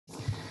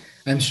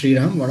I'm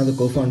Sriram, one of the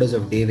co-founders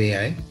of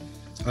DaveAI.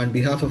 On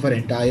behalf of our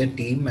entire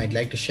team, I'd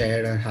like to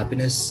share our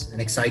happiness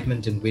and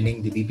excitement in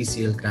winning the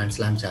BPCL Grand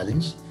Slam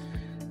Challenge.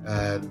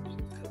 Uh,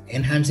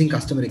 Enhancing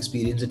customer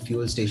experience at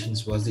fuel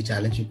stations was the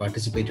challenge we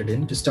participated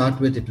in. To start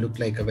with, it looked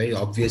like a very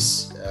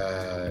obvious,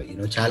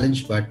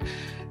 challenge, but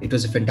it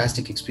was a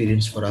fantastic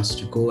experience for us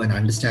to go and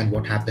understand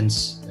what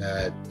happens,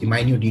 the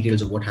minute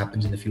details of what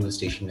happens in the fuel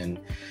station, and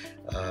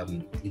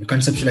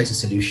conceptualize a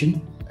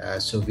solution.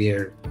 So we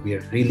are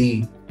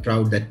really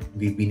proud that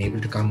we've been able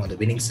to come on the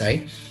winning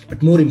side.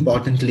 But more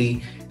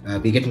importantly,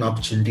 we get an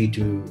opportunity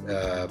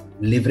to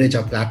leverage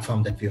our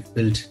platform that we have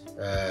built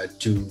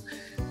to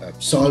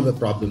solve a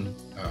problem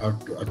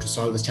or to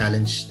solve a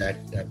challenge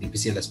that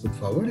BPCL has put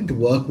forward, and to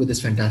work with this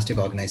fantastic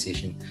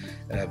organization,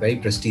 a very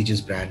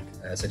prestigious brand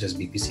such as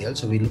BPCL.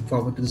 So we look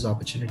forward to this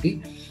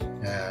opportunity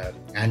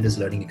and this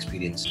learning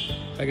experience.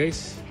 Hi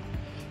guys,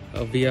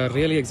 we are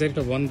really excited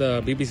to win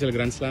the BPCL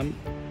Grand Slam.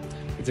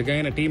 It's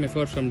again a team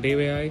effort from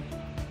DaveAI.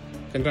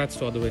 Congrats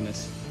to all the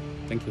winners.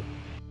 Thank you.